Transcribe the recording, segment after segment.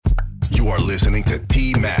You are listening to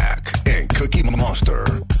T-Mac and Cookie Monster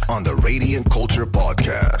on the Radiant Culture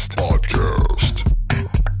Podcast.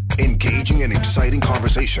 Engaging in exciting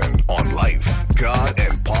conversation on life, God,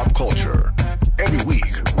 and pop culture. Every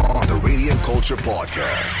week on the Radiant Culture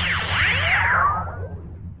Podcast.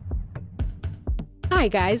 Hi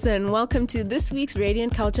guys, and welcome to this week's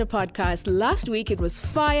Radiant Culture Podcast. Last week it was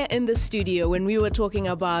fire in the studio when we were talking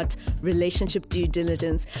about relationship due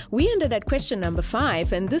diligence. We ended at question number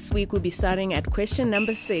 5, and this week we'll be starting at question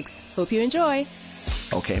number 6. Hope you enjoy.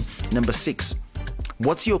 Okay, number 6.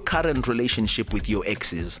 What's your current relationship with your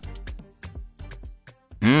exes?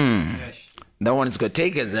 That one is going to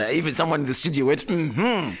take us. Even someone in the studio went,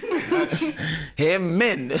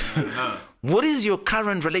 Amen. What is your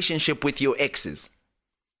current relationship with your exes?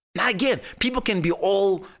 Now again, people can be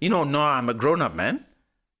all, no, I'm a grown-up, man.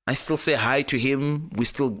 I still say hi to him. We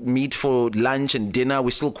still meet for lunch and dinner.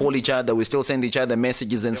 We still call each other. We still send each other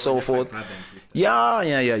messages and so forth.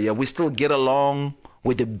 Yeah. We still get along.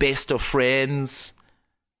 We're the best of friends.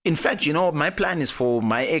 In fact, my plan is for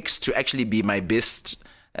my ex to actually be my best,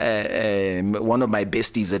 one of my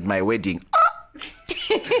besties at my wedding.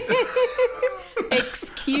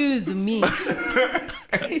 Excuse me.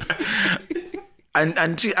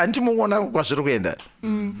 It's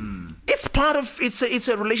part of it's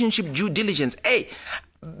a relationship due diligence. Hey,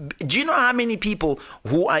 do you know how many people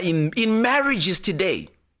who are in marriages today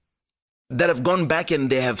that have gone back and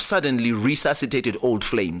they have suddenly resuscitated old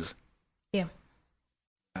flames? Yeah.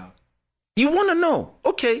 You want to know?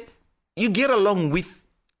 Okay, you get along with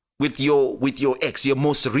your ex, your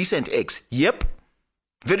most recent ex. Yep.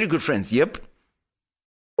 Very good friends. Yep.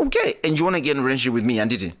 Okay, and you want to get in a relationship with me,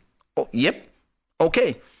 Anditi? Oh, yep.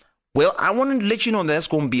 Okay. Well, I want to let you know that's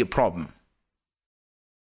going to be a problem.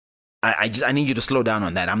 I need you to slow down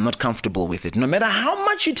on that. I'm not comfortable with it. No matter how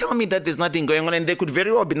much you tell me that there's nothing going on, and there could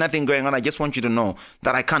very well be nothing going on, I just want you to know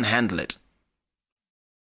that I can't handle it.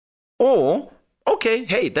 Or, okay,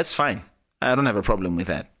 hey, that's fine. I don't have a problem with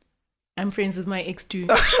that. I'm friends with my ex too.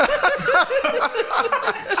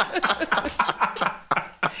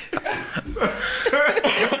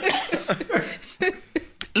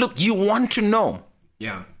 Look, you want to know.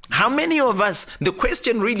 Yeah. How many of us, the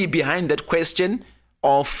question really behind that question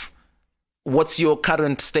of what's your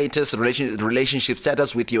current status, relationship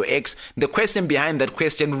status with your ex, the question behind that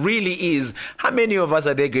question really is, how many of us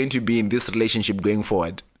are there going to be in this relationship going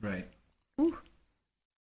forward? Right. Ooh.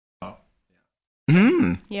 Oh.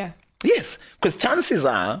 Yeah. Yes, because chances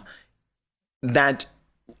are that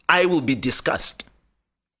I will be discussed.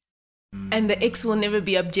 And the ex will never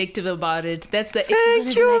be objective about it. That's the ex.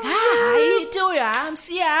 Thank you. Like, how you doing? I'm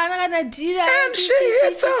Siana. And she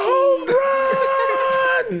hits a home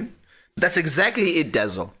run. That's exactly it,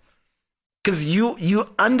 Dazzle. Because you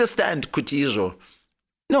understand, Kutijo.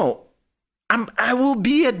 No, I will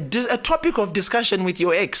be a topic of discussion with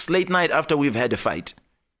your ex late night after we've had a fight.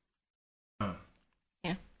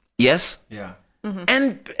 Yeah. Yes? Yeah. Mm-hmm.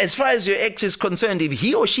 And as far as your ex is concerned, if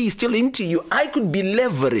he or she is still into you, I could be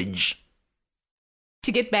leverage.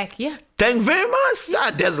 To get back, yeah. Thank you very much.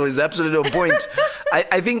 Dazzle is absolutely on point.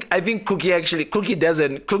 I think Cookie is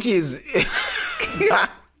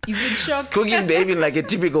He's in shock. Cookie is behaving like a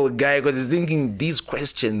typical guy because he's thinking these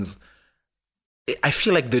questions. I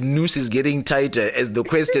feel like the noose is getting tighter as the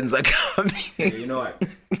questions are coming. Hey, you know what?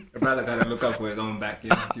 Your brother gotta look up for his own back. You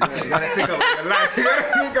gotta think about your life. You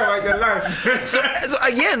gotta think about your life. So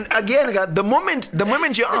again, the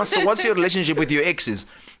moment you ask, so what's your relationship with your exes?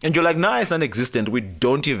 And you're like, nah, it's non-existent. We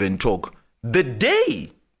don't even talk. The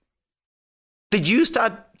day that you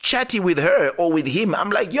start chatting with her or with him, I'm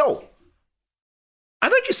like, yo, I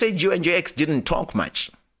thought you said you and your ex didn't talk much.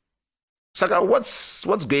 Saka, what's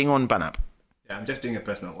going on, Panap? Yeah, I'm just doing a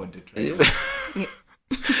personal audit. Right?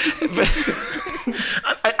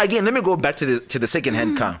 Again, let me go back to the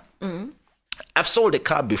second-hand car. I've sold a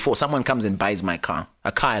car before. Someone comes and buys my car,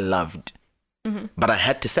 a car I loved, but I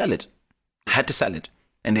had to sell it.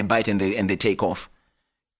 And they buy it and they take off.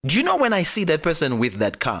 Do you know when I see that person with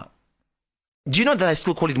that car? Do you know that I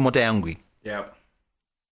still call it Mota Yangwi? Yeah.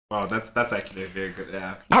 Wow, that's actually very good.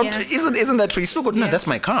 Yeah. Isn't that true? So good. No, that's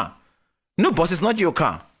my car. No, boss, it's not your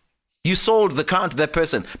car. You sold the car to that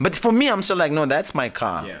person. But for me, I'm still like, no, that's my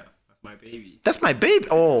car. Yeah, that's my baby. That's my baby.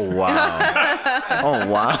 Oh, wow. Oh,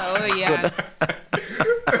 wow. Oh, yeah.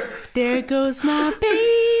 There goes my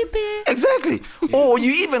baby. Exactly. Yeah. Or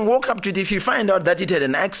you even walk up to it if you find out that it had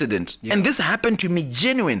an accident. Yeah. And this happened to me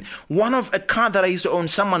genuine. One of a car that I used to own,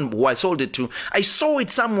 someone who I sold it to, I saw it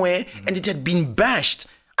somewhere and it had been bashed.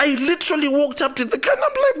 I literally walked up to the car and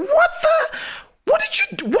I'm like, what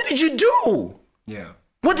did you do? Yeah.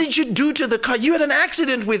 What did you do to the car? You had an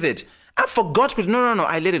accident with it. I forgot. No.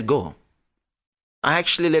 I let it go. I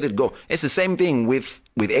actually let it go. It's the same thing with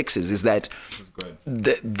exes. Is that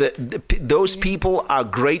those people are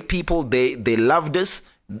great people. They loved us.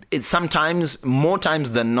 It's sometimes, more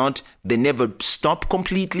times than not, they never stop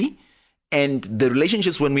completely. And the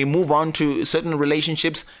relationships, when we move on to certain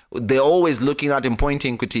relationships, they're always looking out and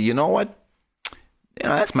pointing, Kuti, you know what?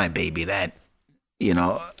 That's my baby. That, you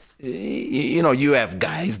have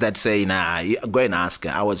guys that say, nah, go and ask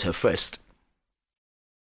her. I was her first.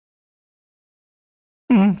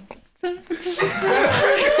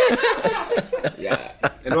 Yeah,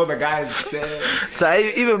 and all the guys say. So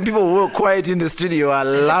even people who were quiet in the studio are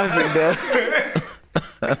laughing there.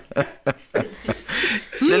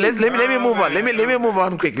 let me move on. Let me move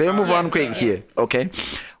on quick. Let me move on quick here. Okay,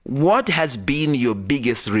 what has been your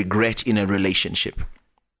biggest regret in a relationship?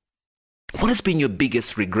 What has been your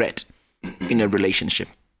biggest regret in a relationship?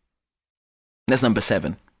 That's number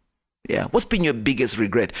 7. Yeah. What's been your biggest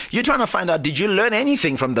regret? You're trying to find out, did you learn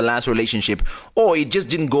anything from the last relationship, or it just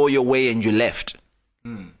didn't go your way and you left?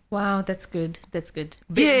 Wow, that's good.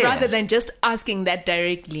 Yeah. Rather than just asking that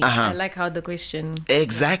directly. I like how the question.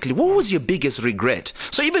 Exactly. What was your biggest regret?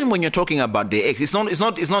 So even when you're talking about the ex, it's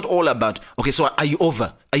not all about, okay, so are you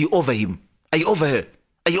over? Are you over him? Are you over her?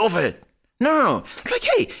 Are you over her? No. It's like,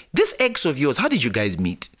 hey, this ex of yours, how did you guys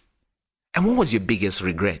meet? And what was your biggest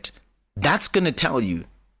regret? That's going to tell you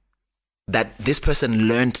that this person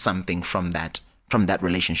learned something from that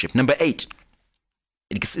relationship. Number 8,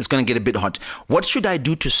 it's going to get a bit hot. What should I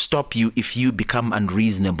do to stop you if you become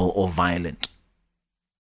unreasonable or violent?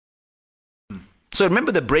 So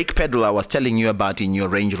remember the brake pedal I was telling you about in your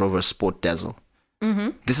Range Rover Sport Dazzle?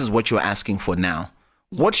 Mm-hmm. This is what you're asking for now.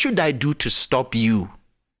 What should I do to stop you?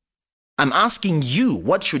 I'm asking you,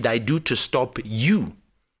 what should I do to stop you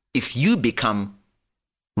if you become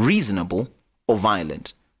reasonable or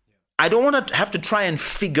violent? I don't want to have to try and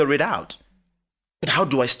figure it out. But how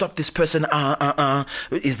do I stop this person?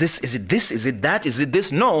 Is it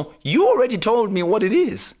this? No, you already told me what it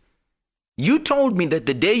is. You told me that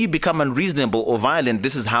the day you become unreasonable or violent,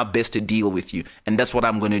 this is how best to deal with you. And that's what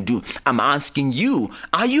I'm going to do. I'm asking you,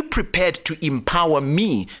 are you prepared to empower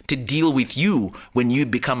me to deal with you when you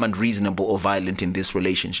become unreasonable or violent in this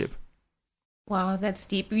relationship? Wow, that's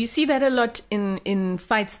deep. You see that a lot in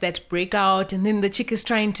fights that break out, and then the chick is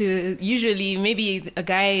trying to, usually maybe a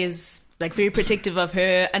guy is like very protective of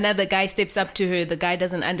her. Another guy steps up to her. The guy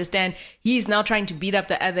doesn't understand. He's now trying to beat up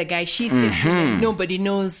the other guy. She steps in and nobody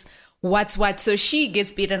knows what's what. So she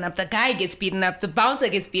gets beaten up. The guy gets beaten up. The bouncer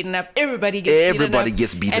gets beaten up. Everybody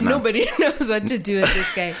gets beaten up. And nobody knows what to do with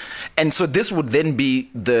this guy. And so this would then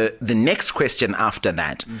be the next question after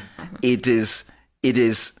that. It is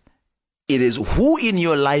who in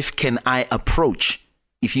your life can I approach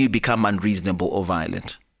if you become unreasonable or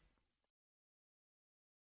violent?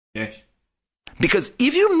 Yes. Because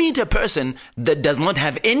if you meet a person that does not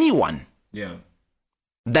have anyone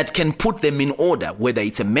that can put them in order, whether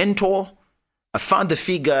it's a mentor, a father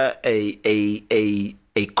figure, a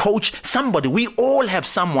coach, somebody, we all have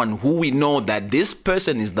someone who we know that this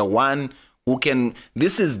person is the one who can,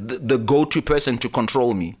 this is the go-to person to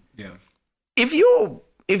control me. Yeah. If you're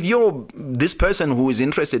this person who is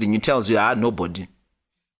interested in you tells you, nobody.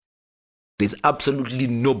 There's absolutely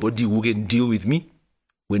nobody who can deal with me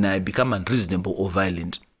when I become unreasonable or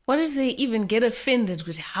violent. What if they even get offended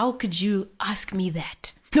with, how could you ask me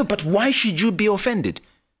that? No, but why should you be offended?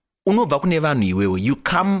 You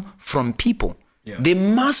come from people. Yeah. There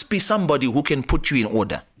must be somebody who can put you in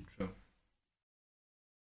order.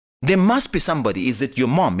 There must be somebody. Is it your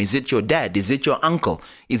mom? Is it your dad? Is it your uncle?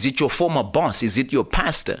 Is it your former boss? Is it your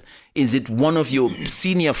pastor? Is it one of your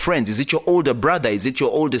senior friends? Is it your older brother? Is it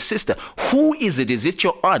your older sister? Who is it? Is it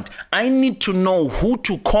your aunt? I need to know who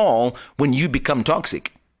to call when you become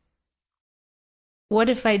toxic. What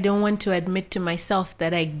if I don't want to admit to myself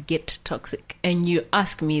that I get toxic and you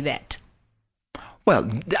ask me that?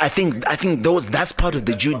 Well, I think that's part of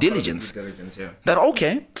the due diligence. Yeah. That,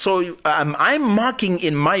 okay, so I'm marking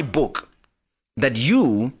in my book that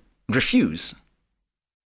you refuse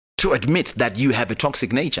to admit that you have a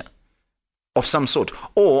toxic nature of some sort,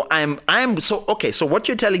 or I'm so okay. So what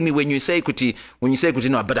you're telling me when you say Kuti,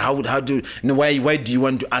 no, but how do why do you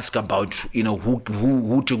want to ask about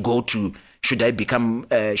who to go to? Should I become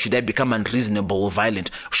unreasonable or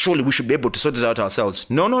violent? Surely we should be able to sort it out ourselves.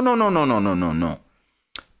 No.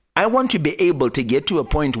 I want to be able to get to a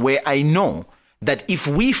point where I know that if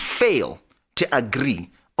we fail to agree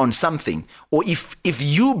on something, or if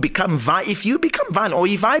you become violent, or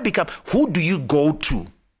if I become, who do you go to?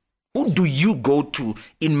 Who do you go to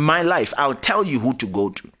in my life? I'll tell you who to go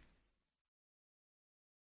to.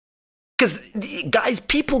 Because, guys,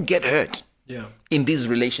 people get hurt in these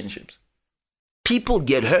relationships. People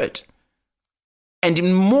get hurt. And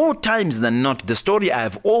in more times than not, the story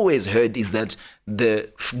I've always heard is that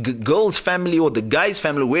the girl's family or the guy's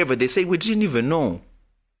family, wherever, they say, we didn't even know.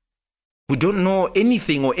 We don't know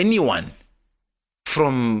anything or anyone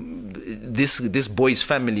from this boy's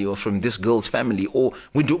family or from this girl's family. Or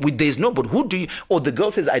there's no, but who do you, or the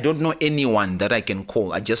girl says, I don't know anyone that I can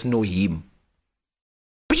call. I just know him.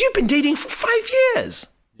 But you've been dating for 5 years.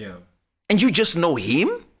 Yeah. And you just know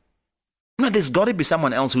him? No, there's got to be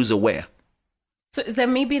someone else who's aware. So is there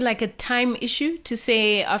maybe like a time issue to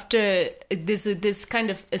say after this kind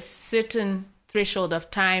of a certain threshold of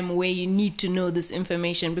time where you need to know this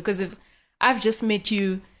information? Because if I've just met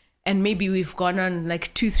you and maybe we've gone on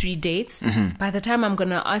like 2-3 dates, by the time I'm going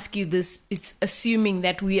to ask you this, it's assuming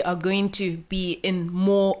that we are going to be in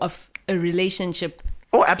more of a relationship.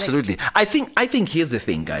 Oh, absolutely. I think here's the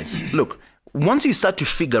thing, guys. Look, once you start to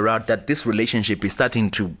figure out that this relationship is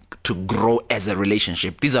starting to grow as a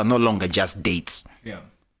relationship, these are no longer just dates. Yeah.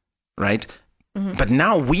 Right? But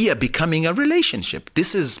now we are becoming a relationship.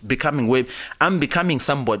 This is becoming where I'm becoming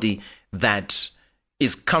somebody that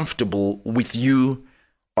is comfortable with you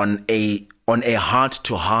on a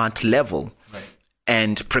heart-to-heart level. Right.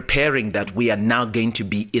 And preparing that we are now going to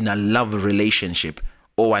be in a love relationship.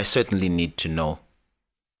 Oh, I certainly need to know.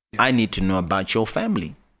 Yeah. I need to know about your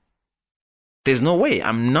family. There's no way.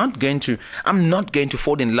 I'm not going to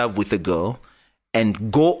fall in love with a girl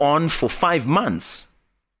and go on for 5 months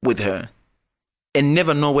with her and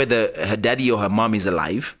never know whether her daddy or her mom is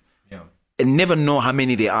alive. Yeah. And never know how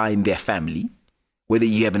many there are in their family, whether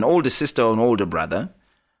you have an older sister or an older brother.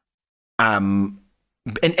 And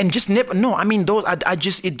just never know. I mean, those are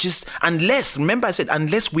just unless, remember I said,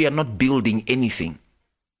 unless we are not building anything.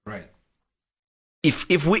 Right.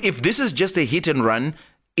 If this is just a hit and run,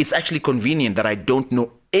 it's actually convenient that I don't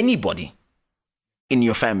know anybody in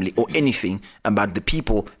your family or anything about the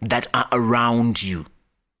people that are around you.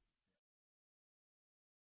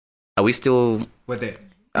 Are we still? We're there.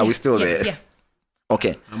 Are we still there? Yeah.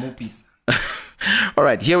 Okay. I'm all peace. All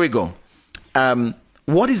right. Here we go.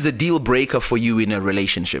 What is the deal breaker for you in a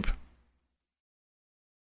relationship?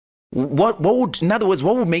 What would, in other words,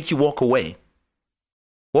 what would make you walk away?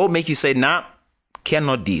 What would make you say, nah,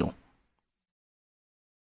 cannot deal?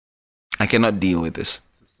 I cannot deal with this.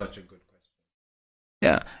 This is such a good question.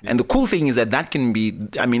 Yeah. And the cool thing is that can be,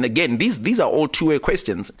 I mean, again, these are all two-way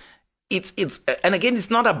questions. And again,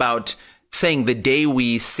 it's not about saying the day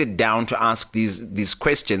we sit down to ask these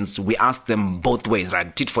questions, we ask them both ways,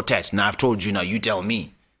 right? Tit for tat. Now I've told you, now you tell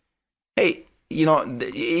me. Hey, yeah,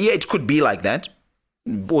 it could be like that.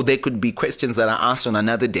 Or there could be questions that are asked on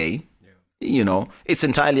another day. Yeah. It's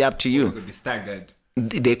entirely up to you. It could be staggered.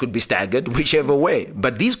 They could be staggered, whichever way.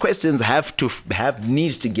 But these questions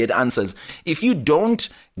need to get answers. If you don't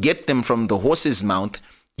get them from the horse's mouth,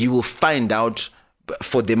 you will find out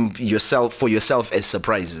for yourself as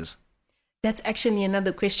surprises. That's actually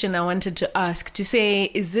another question I wanted to ask. To say,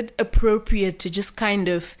 is it appropriate to just kind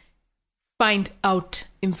of find out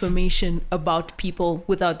information about people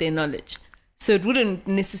without their knowledge? So it wouldn't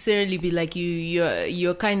necessarily be like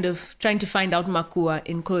you're kind of trying to find out makua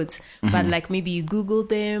in quotes, but like maybe you Google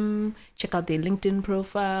them, check out their LinkedIn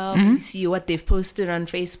profile, see what they've posted on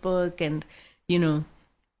Facebook, and do you know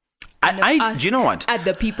what? At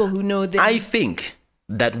the people who know them. I think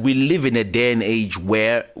that we live in a day and age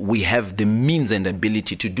where we have the means and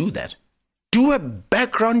ability to do that. Do a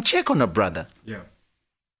background check on a brother. Yeah.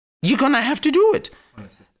 You're gonna have to do it. On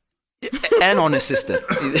a sister. And on a sister.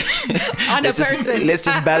 On a person. Let's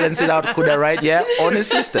just balance it out, Kuda, right? Yeah, on a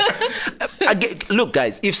sister. Look,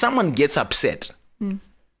 guys, if someone gets upset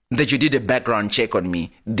that you did a background check on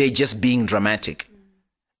me, they're just being dramatic.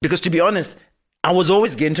 Because to be honest, I was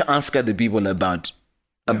always going to ask other people about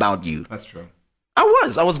you. That's true. I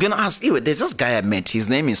was going to ask you. There's this guy I met. His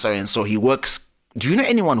name is so and so. He works. Do you know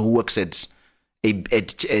anyone who works at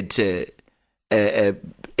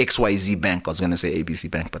XYZ Bank? I was going to say ABC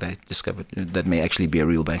Bank, but I discovered that may actually be a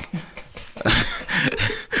real bank.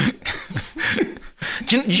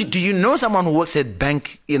 do you know someone who works at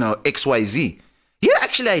bank, XYZ? Yeah,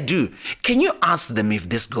 actually I do. Can you ask them if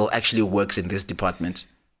this girl actually works in this department?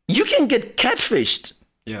 You can get catfished.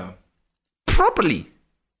 Yeah. Properly,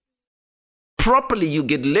 you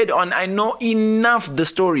get led on. I know enough the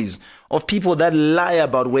stories of people that lie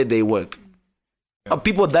about where they work. Of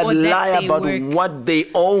people that lie about what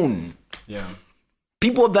they own. Yeah.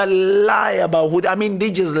 People that lie about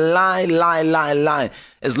they just lie.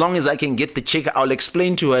 As long as I can get the check, I'll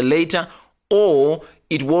explain to her later, or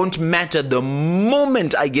it won't matter the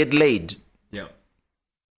moment I get laid. Yeah.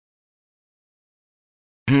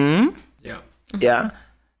 Yeah.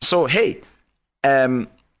 So hey, what?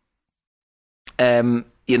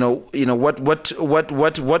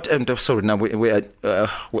 Sorry, now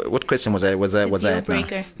what question was I? Deal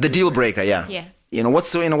breaker. The deal breaker. Yeah. Yeah. What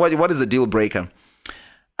is the deal breaker?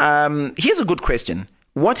 Here's a good question.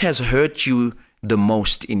 What has hurt you the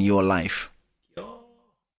most in your life?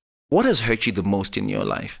 What has hurt you the most in your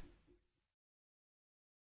life?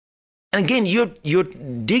 And again, you're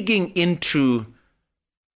digging into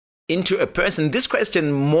a person. This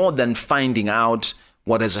question, more than finding out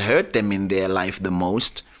what has hurt them in their life the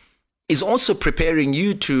most, is also preparing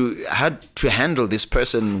you to how to handle this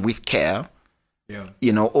person with care. Yeah.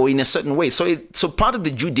 Or in a certain way. So part of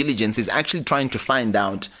the due diligence is actually trying to find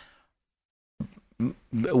out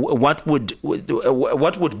what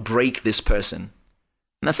would break this person.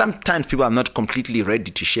 Now, sometimes people are not completely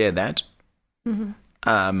ready to share that. Mm-hmm.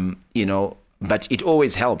 But it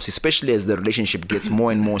always helps, especially as the relationship gets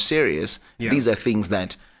more and more serious. Yeah. These are things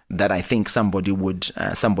that I think somebody would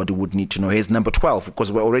need to know. Here's number 12,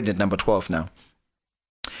 because we're already at number 12 now.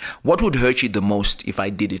 What would hurt you the most if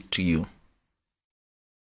I did it to you?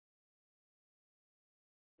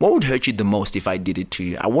 What would hurt you the most if I did it to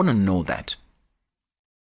you? I want to know that.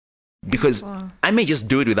 Because I may just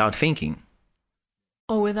do it without thinking.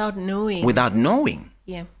 Or without knowing. Without knowing.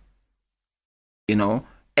 Yeah.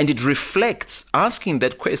 And it reflects, asking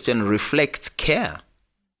that question reflects care.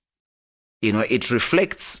 It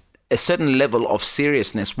reflects a certain level of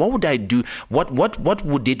seriousness. What would I do? What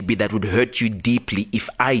would it be that would hurt you deeply if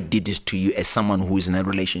I did it to you as someone who is in a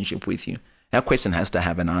relationship with you? That question has to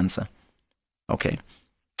have an answer. Okay.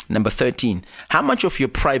 Number 13. How much of your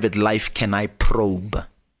private life can I probe?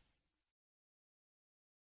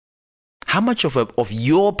 How much of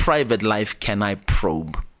your private life can I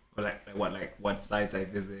probe? Like what sites I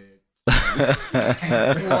visit?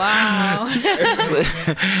 Wow.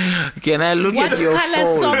 Can I look at your phone? What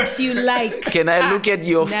color socks you like? Can I look at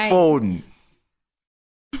your phone?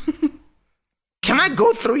 Can I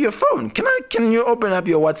go through your phone? Can you open up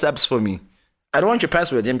your WhatsApps for me? I don't want your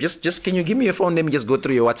password. Just can you give me your phone? Let me just go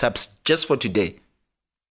through your WhatsApps just for today.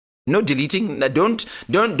 No deleting. Don't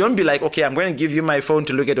be like, okay, I'm going to give you my phone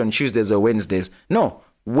to look at on Tuesdays or Wednesdays. No.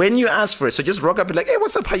 When you ask for it, so just rock up and like, hey,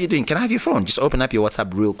 what's up? How you doing? Can I have your phone? Just open up your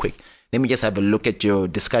WhatsApp real quick. Let me just have a look at your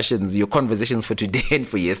discussions, your conversations for today and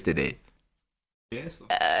for yesterday. Yes.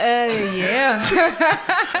 Yeah.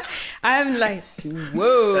 I'm like,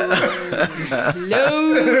 whoa,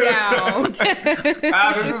 slow down.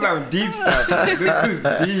 This is some deep stuff. This is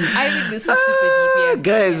deep. I think this is super deep.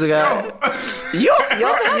 Guys, you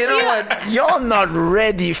know what? You're not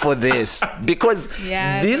ready for this because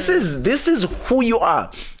this is who you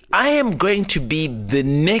are. I am going to be the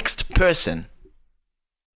next person,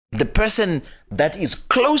 the person that is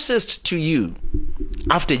closest to you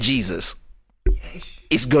after Jesus.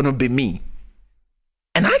 It's gonna be me,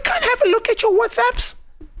 and I can't have a look at your WhatsApps.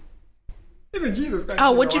 Even Jesus.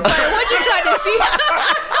 Oh, what you trying to see?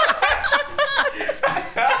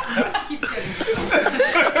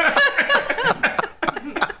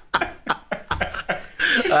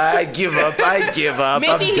 I give up.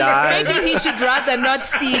 Maybe I'm done. Maybe he should rather not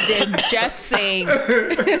see them. Just saying.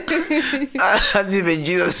 Even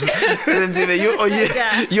Jesus.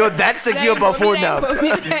 You're that secure before now.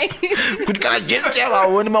 Could I just tell my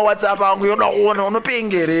WhatsApp?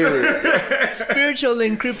 Spiritual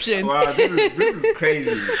encryption. Wow, this is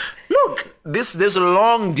crazy. Look, there's a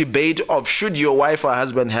long debate of should your wife or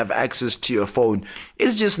husband have access to your phone.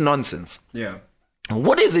 It's just nonsense. Yeah.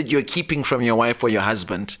 What is it you're keeping from your wife or your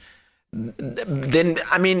husband? Then,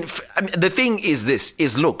 the thing is this,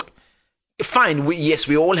 look, fine,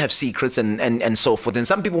 we all have secrets and so forth. And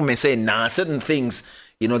some people may say, certain things,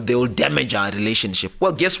 they will damage our relationship.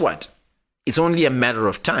 Well, guess what? It's only a matter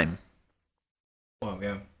of time. Well,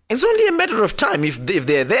 yeah. It's only a matter of time if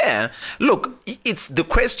they're there. Look, it's the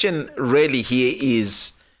question really here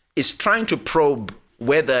is trying to probe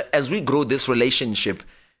whether as we grow this relationship,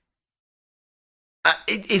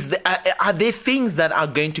 are there things that are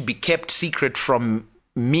going to be kept secret from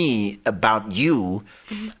me about you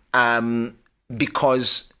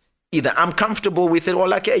because either I'm comfortable with it or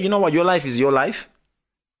like, hey, you know what, your life is your life,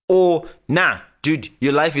 or dude,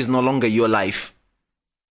 your life is no longer your life.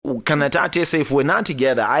 Can I say if we're not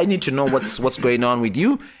together, I need to know what's going on with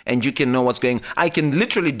you and you can know what's going on. I can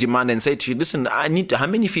literally demand and say to you, listen, how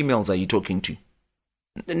many females are you talking to?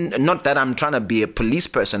 Not that I'm trying to be a police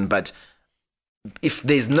person, but if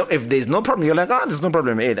there's no problem, you're like, there's no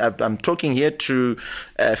problem. Hey, I'm talking here to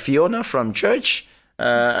Fiona from church.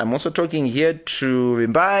 I'm also talking here to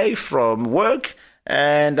Rimbai from work.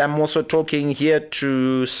 And I'm also talking here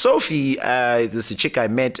to Sophie. This is a chick I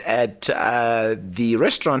met at the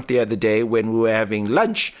restaurant the other day when we were having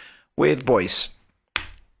lunch with boys.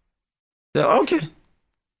 So, okay.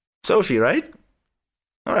 Sophie, right?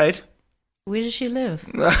 All right. Where does she live?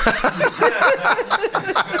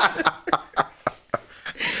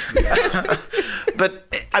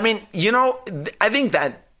 But, I mean, I think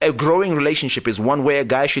that a growing relationship is one where a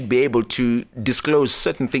guy should be able to disclose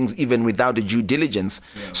certain things even without a due diligence.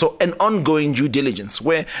 Yeah. So an ongoing due diligence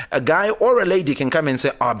where a guy or a lady can come and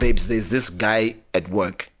say, oh, babes, there's this guy at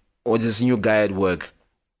work or this new guy at work.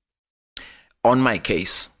 On my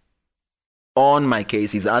case,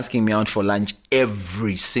 he's asking me out for lunch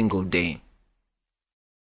every single day.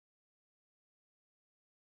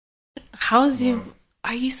 Are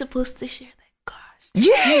you supposed to share that? Gosh.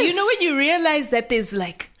 Yes. You know when you realize that there's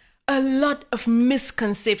like a lot of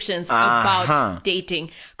misconceptions about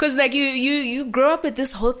dating, because like you grow up with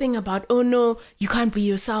this whole thing about, oh no, you can't be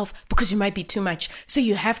yourself because you might be too much, so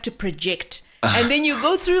you have to project, and then you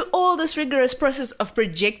go through all this rigorous process of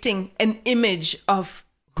projecting an image of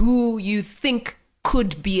who you think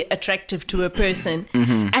could be attractive to a person,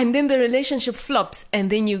 and then the relationship flops,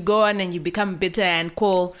 and then you go on and you become bitter and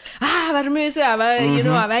call and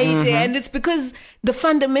it's because the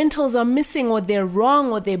fundamentals are missing, or they're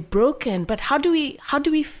wrong, or they're broken. But how do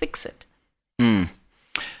we fix it? And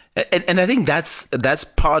I think that's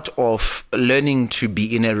part of learning to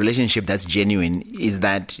be in a relationship that's genuine, is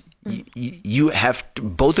that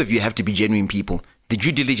both of you have to be genuine people. The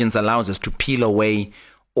due diligence allows us to peel away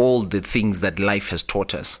all the things that life has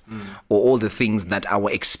taught us, or all the things that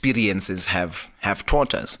our experiences have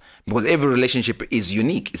taught us. Because every relationship is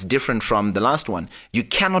unique. It's different from the last one. You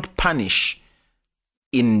cannot punish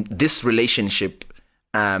in this relationship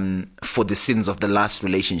for the sins of the last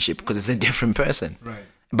relationship, because it's a different person. Right.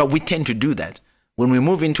 But we tend to do that. When we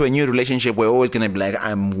move into a new relationship, we're always going to be like,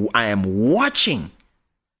 I am watching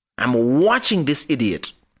this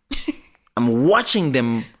idiot. I'm watching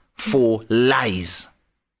them for lies.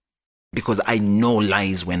 Because I know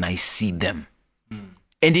lies when I see them.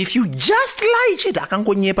 And if you just lie,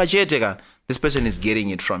 this person is getting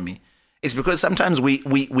it from me. It's because sometimes we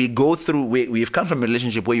go through, we've come from a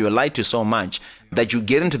relationship where you're lied to so much that you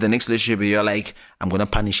get into the next relationship and you're like, I'm going to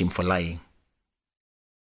punish him for lying.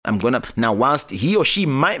 Now, whilst he or she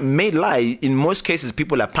may lie, in most cases,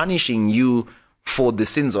 people are punishing you for the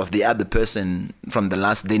sins of the other person from the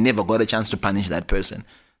last. They never got a chance to punish that person.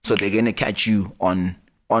 So they're going to catch you on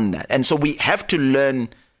that. And so we have to learn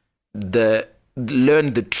the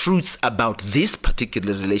truths about this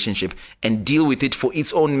particular relationship and deal with it for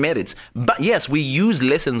its own merits. But yes, we use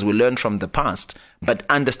lessons we learned from the past, but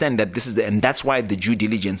understand that and that's why the due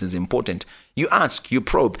diligence is important. You ask, you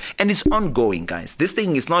probe, and it's ongoing, guys. This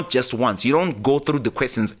thing is not just once. You don't go through the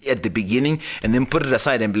questions at the beginning and then put it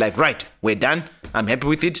aside and be like, right, we're done. I'm happy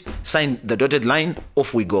with it. Sign the dotted line.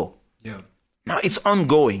 Off we go. Yeah. Now it's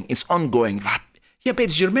ongoing. It's ongoing. Yeah,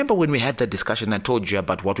 babes, you remember when we had that discussion, I told you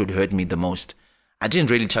about what would hurt me the most? I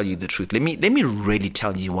didn't really tell you the truth. Let me really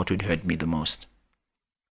tell you what would hurt me the most.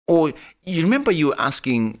 Or you remember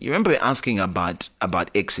asking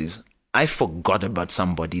about exes. I forgot about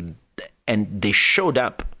somebody and they showed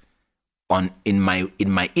up in my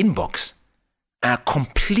inbox. I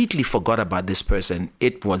completely forgot about this person.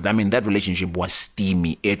 That relationship was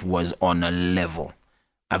steamy. It was on a level.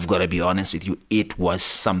 I've got to be honest with you. It was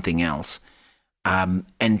something else. And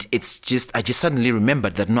it's just, I just suddenly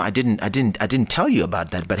remembered that no, I didn't tell you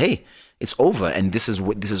about that, but hey, it's over. And this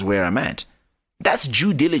is where I'm at. That's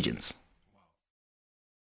due diligence.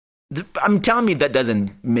 I'm telling me that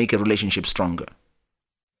doesn't make a relationship stronger.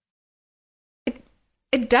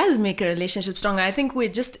 It does make a relationship stronger. I think we're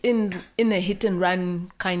just in a hit and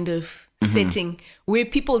run kind of setting where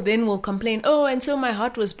people then will complain, oh, and so my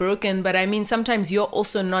heart was broken. But I mean, sometimes you're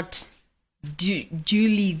also not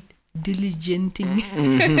duly diligenting.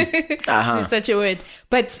 Is such a word.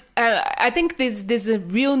 But I think there's a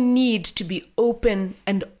real need to be open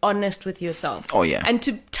and honest with yourself. Oh yeah. And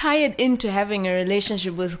to tie it into having a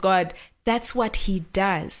relationship with God, that's what He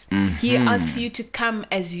does. He asks you to come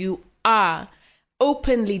as you are,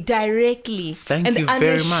 openly, directly, and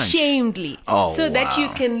unashamedly, that you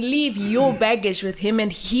can leave your baggage with Him,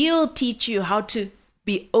 and He'll teach you how to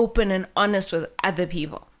be open and honest with other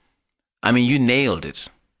people. I mean, you nailed it.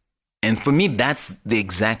 And for me, that's the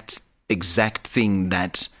exact thing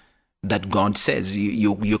that God says.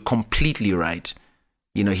 You're completely right.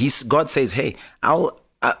 You know, God says, "Hey, I'll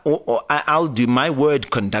do my word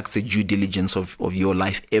conducts a due diligence of your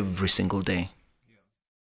life every single day."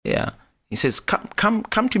 Yeah. He says,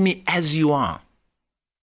 "Come to me as you are."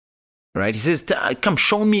 Right? He says, come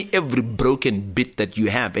show me every broken bit that you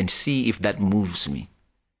have and see if that moves me.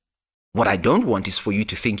 What I don't want is for you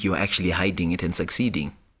to think you're actually hiding it and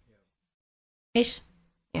succeeding. Ish.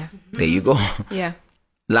 Yeah. There you go. Yeah.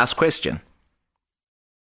 Last question.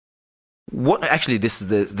 What actually, this is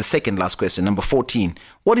the second last question, number 14.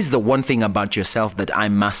 What is the one thing about yourself that I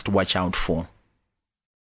must watch out for?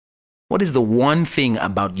 What is the one thing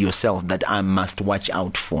about yourself that I must watch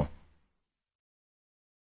out for?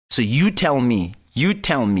 So you tell me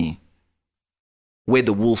where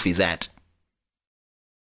the wolf is at.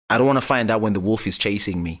 I don't want to find out when the wolf is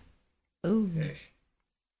chasing me. Ooh.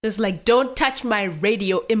 It's like, don't touch my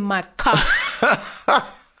radio in my car.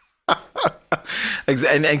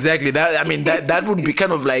 Exactly. That would be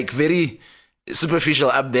kind of like very superficial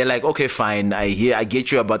up there. Like, okay, fine. I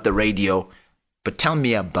get you about the radio, but tell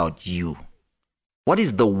me about you. What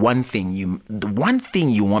is the one thing you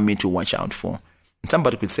want me to watch out for? And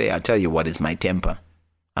somebody could say, I'll tell you what is my temper.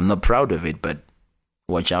 I'm not proud of it, but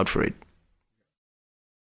watch out for it.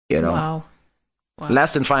 You know? Wow.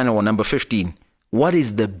 Last and final one, number 15. What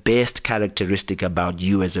is the best characteristic about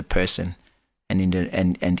you as a person and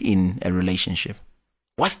in a relationship?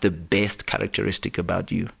 What's the best characteristic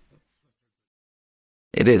about you?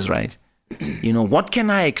 It is, right? You know, what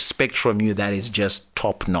can I expect from you that is just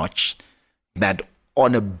top notch? That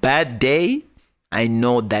on a bad day, I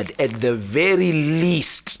know that at the very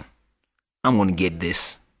least, I'm going to get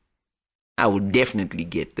this. I will definitely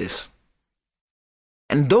get this.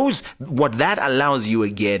 And what that allows you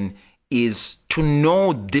again is to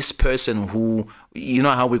know this person who, you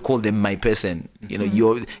know how we call them my person. You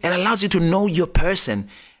know, it allows you to know your person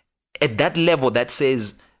at that level that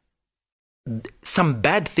says some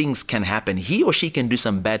bad things can happen. He or she can do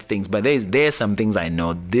some bad things, but there's some things I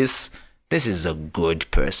know. This is a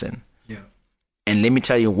good person. Yeah. And let me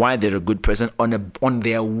tell you why they're a good person. On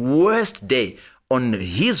their worst day, on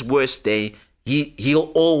his worst day,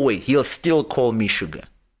 he'll still call me sugar.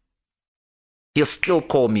 He'll still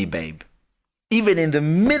call me babe. Even in the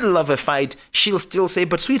middle of a fight, she'll still say,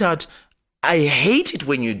 but sweetheart, I hate it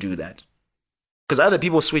when you do that. Because other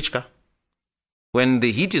people switch car. When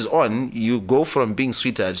the heat is on, you go from being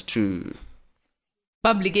sweetheart to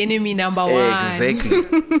Public enemy number one.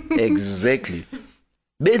 Exactly.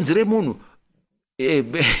 Benzire munu. You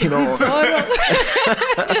know.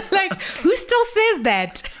 Like, who still says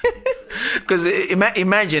that? Because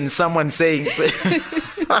imagine someone saying,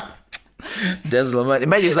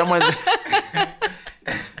 imagine someone.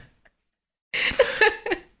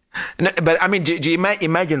 No, but I mean, do you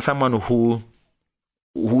imagine someone who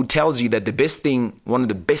tells you that one of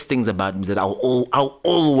the best things about me is that I'll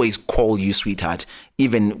always call you sweetheart,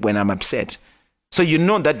 even when I'm upset. So you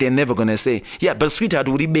know that they're never gonna say, yeah, but sweetheart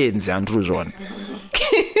would be and on.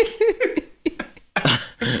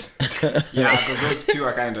 Yeah, because those two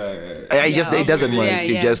are kind of. It doesn't work. Yeah.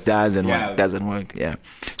 It just doesn't work. Doesn't work. Yeah.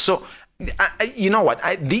 So, you know what?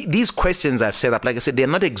 These questions I've set up, like I said, they're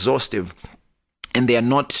not exhaustive. And they're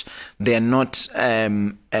not the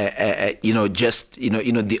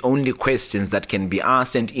only questions that can be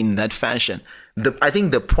asked and in that fashion. I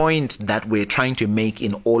think the point that we're trying to make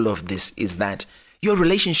in all of this is that your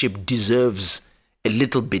relationship deserves a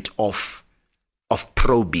little bit of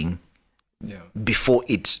probing before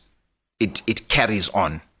it carries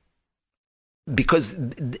on. Because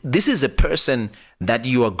this is a person that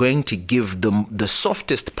you are going to give the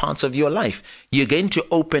softest parts of your life. You're going to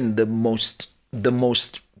open the most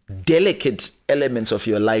delicate elements of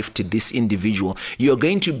your life to this individual. You're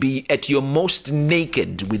going to be at your most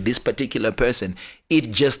naked with this particular person.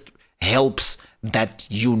 It just helps that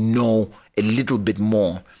you know a little bit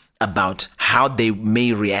more about how they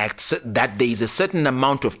may react, so that there is a certain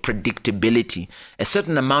amount of predictability, a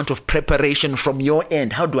certain amount of preparation from your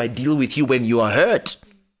end. How do I deal with you when you are hurt?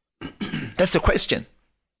 That's the question.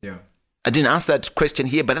 Yeah. I didn't ask that question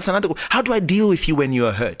here, but that's another. How do I deal with you when you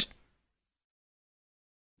are hurt?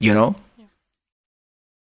 You know? Yeah.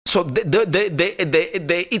 So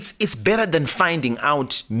it's better than finding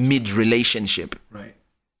out mid-relationship. Right.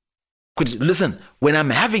 Listen, when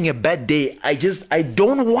I'm having a bad day, I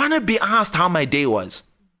don't want to be asked how my day was.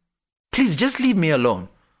 Please just leave me alone.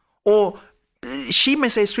 Or she may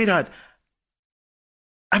say, sweetheart,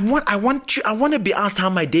 I want to be asked how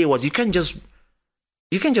my day was. You can just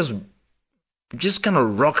kind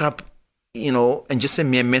of rock up, you know, and just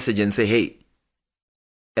send me a message and say, hey,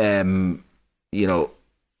 you know,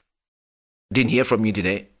 didn't hear from you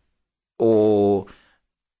today, or,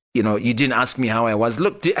 you know, you didn't ask me how I was.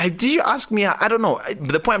 Look, did you ask me? I don't know.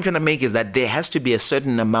 The point I'm trying to make is that there has to be a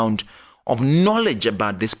certain amount of knowledge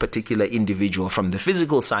about this particular individual, from the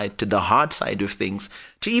physical side to the hard side of things,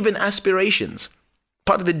 to even aspirations.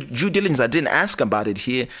 Part of the due diligence, I didn't ask about it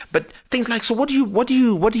here, but things like, so what do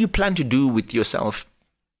you plan to do with yourself,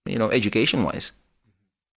 education-wise?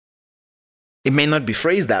 It may not be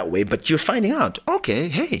phrased that way, but you're finding out, okay,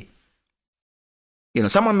 hey,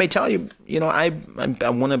 someone may tell you, I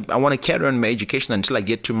want to carry on my education until I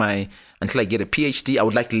get a PhD. I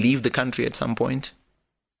would like to leave the country at some point.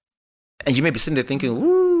 And you may be sitting there thinking,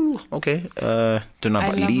 ooh, okay, don't know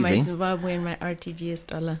about leaving. I love my Zimbabwe and my RTGS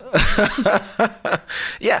dollar.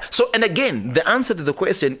 Yeah. So, and again, the answer to the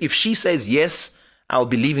question, if she says yes, I'll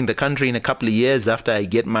be leaving the country in a couple of years after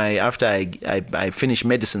I finish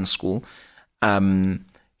medicine school.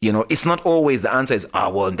 It's not always the answer is,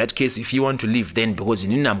 well, in that case, if you want to leave, then because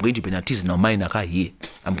I'm going to be an artisan, I'm going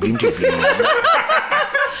to be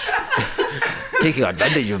taking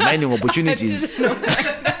advantage of mining opportunities.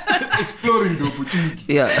 Exploring the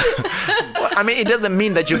opportunity. Yeah. It doesn't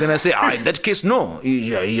mean that you're going to say, in that case, no,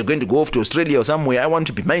 you're going to go off to Australia or somewhere. I want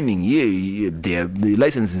to be mining. Yeah, the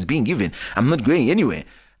license is being given. I'm not going anywhere.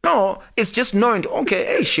 No, it's just knowing, okay,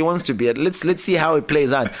 hey, she wants to be, let's see how it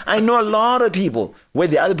plays out. I know a lot of people where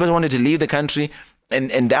the other person wanted to leave the country and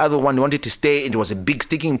the other one wanted to stay. It was a big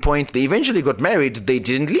sticking point. They eventually got married. They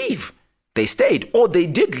didn't leave. They stayed, or they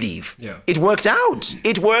did leave. Yeah. It worked out.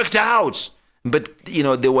 But,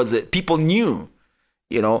 there was people knew,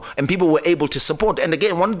 and people were able to support. And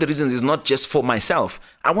again, one of the reasons is not just for myself.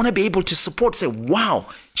 I want to be able to support, say, wow,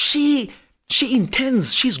 she's going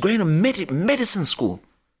to medicine school.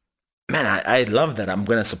 Man, I love that. I'm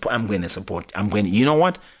going to support. You know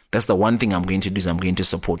what? That's the one thing I'm going to do is I'm going to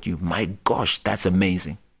support you. My gosh, that's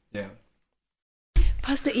amazing. Yeah.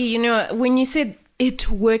 Pastor E, when you said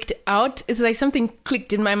it worked out, it's like something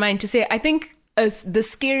clicked in my mind to say, I think the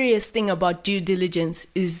scariest thing about due diligence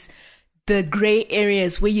is the gray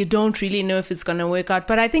areas where you don't really know if it's going to work out.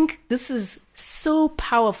 But I think this is so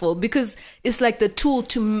powerful because it's like the tool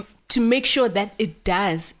to make sure that it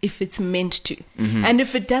does if it's meant to. Mm-hmm. And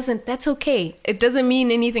if it doesn't, that's okay. It doesn't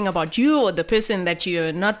mean anything about you or the person that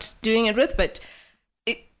you're not doing it with, but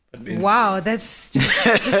wow, that's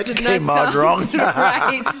just did came not out wrong.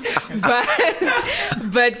 Right.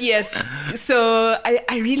 But yes, so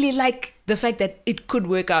I really like the fact that it could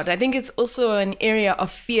work out. I think it's also an area of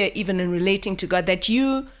fear, even in relating to God, that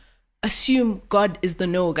you assume God is the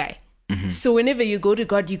no guy. Mm-hmm. So whenever you go to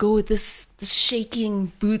God, you go with this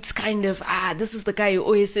shaking boots kind of, this is the guy who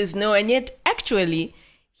always says no. And yet, actually,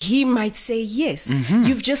 he might say yes. Mm-hmm.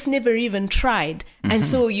 You've just never even tried. Mm-hmm. And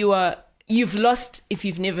so you've lost if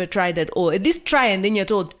you've never tried at all. At least try, and then you're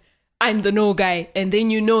told, I'm the no guy. And then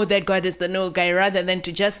you know that God is the no guy, rather than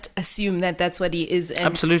to just assume that that's what he is. And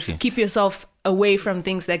absolutely. Keep yourself away from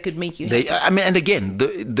things that could make you happy. And again,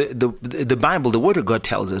 the Bible, the Word of God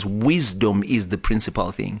tells us wisdom is the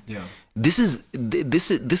principal thing. Yeah. This is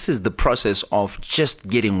the process of just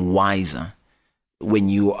getting wiser when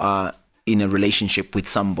you are in a relationship with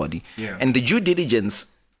somebody. Yeah. And the due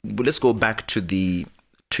diligence, let's go back to the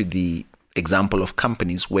example of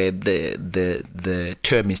companies where the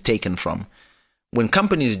term is taken from. When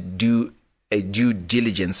companies do a due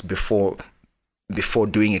diligence before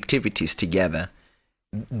doing activities together,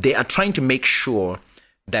 they are trying to make sure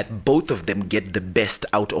that both of them get the best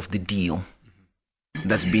out of the deal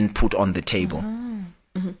that's been put on the table.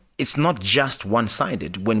 Mm-hmm. It's not just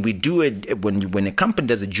one-sided. When we do it, when a company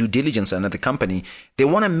does a due diligence on another company, they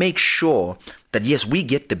want to make sure that yes, we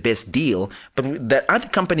get the best deal, but the other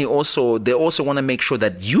company they also want to make sure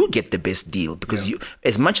that you get the best deal, because you,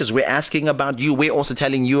 as much as we're asking about you, we're also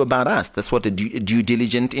telling you about us. That's what a due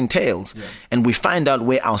diligence entails. Yeah. And we find out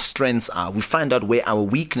where our strengths are. We find out where our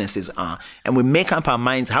weaknesses are, and we make up our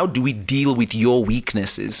minds. How do we deal with your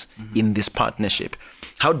weaknesses in this partnership?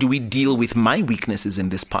 How do we deal with my weaknesses in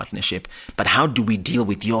this partnership? But how do we deal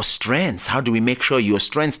with your strengths? How do we make sure your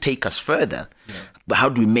strengths take us further? Yeah. But how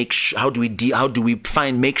do we make sure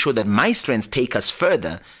that my strengths take us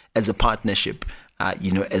further as a partnership,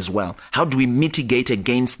 as well? How do we mitigate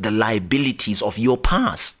against the liabilities of your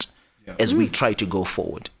past as we try to go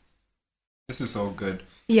forward? This is so good.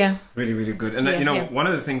 Yeah. Really, really good. And one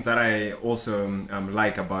of the things that I also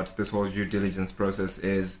like about this whole due diligence process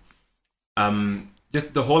is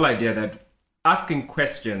just the whole idea that asking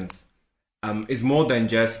questions is more than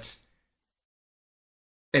just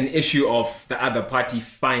an issue of the other party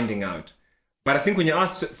finding out. But I think when you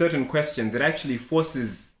ask certain questions, it actually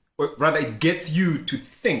forces, or rather it gets you to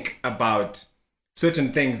think about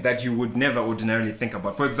certain things that you would never ordinarily think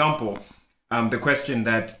about. For example, the question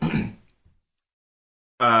that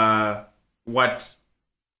what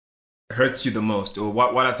hurts you the most, or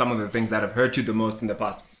what are some of the things that have hurt you the most in the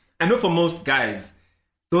past? I know for most guys,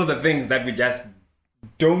 those are things that we just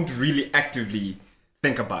don't really actively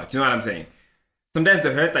think about. You know what I'm saying? Sometimes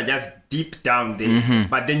the hurts are just deep down there,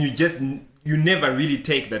 but then you never really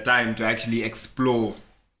take the time to actually explore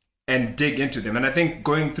and dig into them. And I think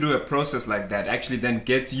going through a process like that actually then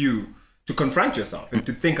gets you to confront yourself and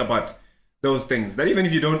to think about those things, that even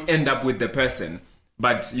if you don't end up with the person,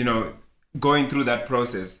 but going through that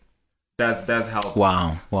process does help.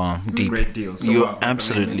 Wow, deep. Great deal. So, You're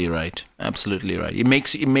absolutely right. Absolutely right. It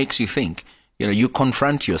makes you think. You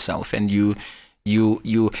confront yourself, and you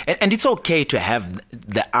and it's okay to have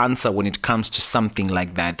the answer when it comes to something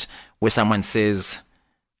like that, where someone says,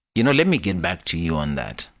 let me get back to you on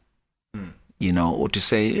that. Or to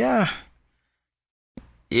say, yeah,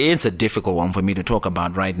 it's a difficult one for me to talk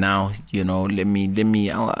about right now. Let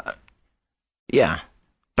me, yeah.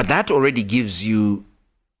 But that already gives you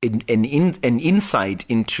an insight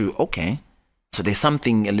into, okay, so there's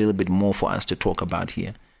something a little bit more for us to talk about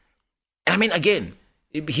here. I mean, again,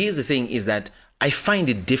 here's the thing, is that I find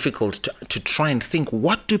it difficult to try and think,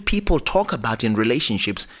 what do people talk about in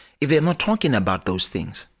relationships if they're not talking about those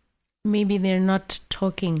things? Maybe they're not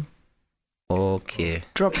talking. Okay.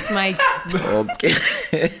 Drops mic. Okay.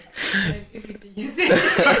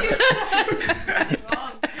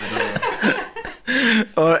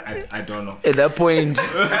 Or I don't know. At that point,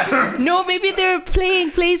 No, maybe they're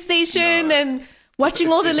playing PlayStation and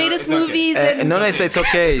watching all the latest it's okay. movies. And no, it's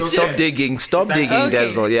okay. Stop digging. Stop digging, okay.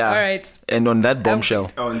 Dazzle. Yeah. All right. And on that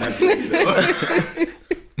bombshell. Oh, and that's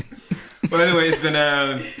well, anyway, it's been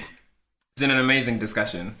an amazing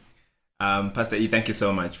discussion. Pastor E, thank you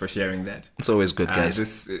so much for sharing that. It's always good, guys.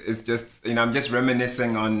 It's just I'm just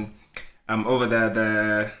reminiscing on over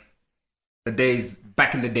the days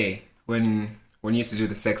back in the day when you used to do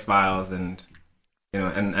the sex files and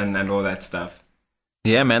and all that stuff.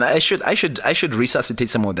 Yeah, man. I should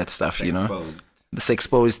resuscitate some of that stuff. Exposed. The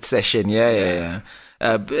Sexposed session. Yeah.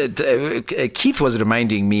 Keith was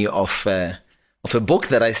reminding me of a book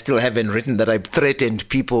that I still haven't written, that I threatened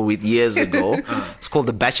people with years ago. It's called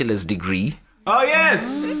The Bachelor's Degree. Oh yes.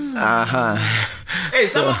 Hey,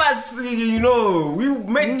 some of us, we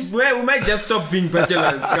might just stop being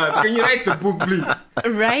bachelors. Can you write the book, please?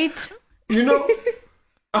 Right? You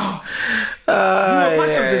are part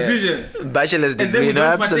of the vision. Bachelor's Degree, no,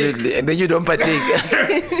 absolutely. And then you don't partake.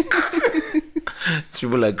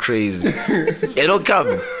 People are crazy. It'll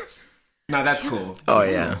come. No, that's cool. Oh,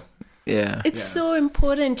 yeah. Yeah. It's so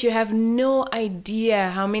important. You have no idea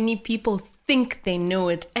how many people think they know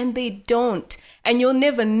it, and they don't. And you'll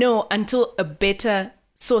never know until a better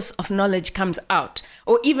source of knowledge comes out,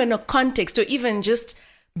 or even a context, or even just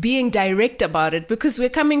being direct about it, because we're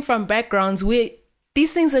coming from backgrounds where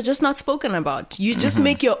these things are just not spoken about. You just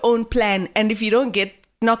make your own plan, and if you don't get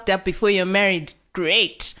knocked up before you're married,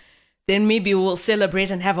 great. Then maybe we'll celebrate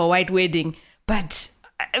and have a white wedding. But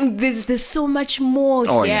there's so much more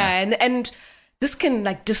here. Yeah. And this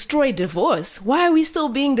can destroy divorce. Why are we still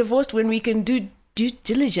being divorced when we can do due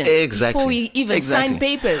diligence before we even sign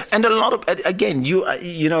papers? And a lot of, again,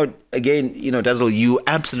 Dazzle, you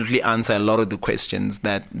absolutely answer a lot of the questions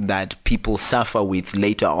that people suffer with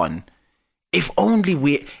later on. If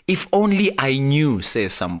only I knew,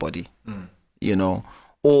 says somebody,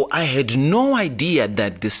 or I had no idea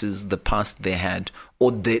that this is the past they had,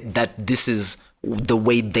 or that this is the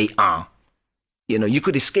way they are. You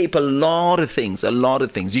could escape a lot of things.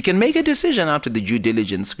 You can make a decision after the due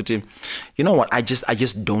diligence. You know what? I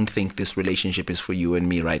just don't think this relationship is for you and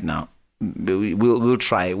me right now. We'll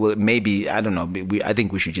try. Maybe, I don't know. I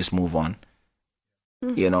think we should just move on.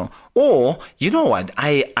 Or you know what?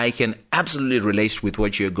 I can absolutely relate with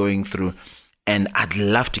what you're going through, and I'd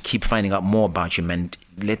love to keep finding out more about you, man.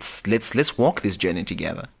 Let's walk this journey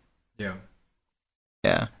together.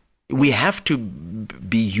 Yeah. We have to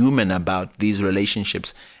be human about these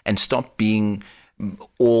relationships and stop being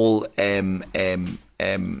all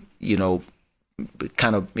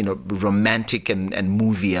romantic and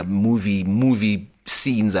movie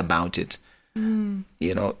scenes about it.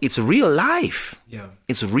 It's real life. Yeah.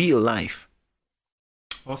 It's real life.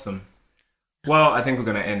 Awesome. Well, I think we're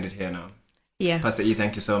going to end it here now. Yeah. Pastor E,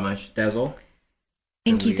 thank you so much. Dazzle?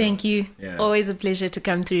 Thank you. Yeah. Always a pleasure to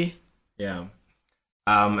come through. Yeah.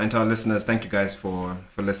 And to our listeners, thank you guys for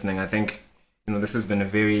listening. I think, this has been a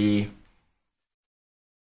very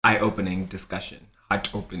eye-opening discussion.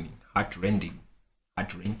 Heart-opening, heart-rending,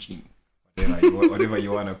 heart-wrenching, whatever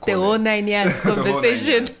you want to call it. The whole 9 yards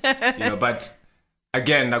conversation. But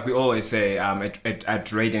again, like we always say,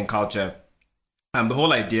 at Radiant Culture, the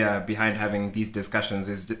whole idea behind having these discussions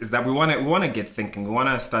is that we want to get thinking. We want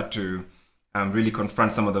to start to really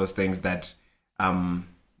confront some of those things that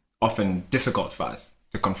often difficult for us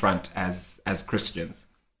to confront as Christians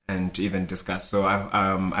and to even discuss. So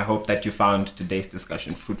I hope that you found today's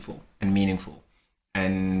discussion fruitful and meaningful.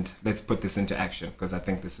 And let's put this into action, because I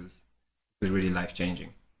think this is really life-changing.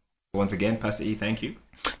 So once again, Pastor E, thank you.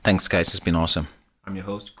 Thanks, guys. It's been awesome. I'm your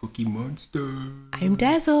host, Cookie Monster. I'm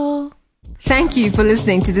Dazzle. Thank you for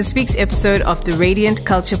listening to this week's episode of the Radiant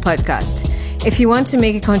Culture Podcast. If you want to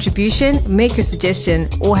make a contribution, make a suggestion,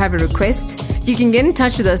 or have a request, you can get in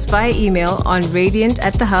touch with us via email on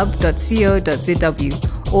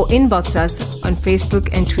radiant@thehub.co.zw or inbox us on Facebook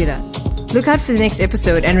and Twitter. Look out for the next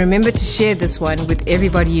episode, and remember to share this one with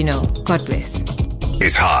everybody you know. God bless.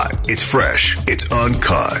 It's hot, it's fresh, it's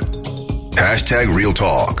uncut. #Real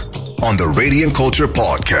Talk on the Radiant Culture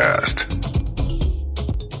Podcast.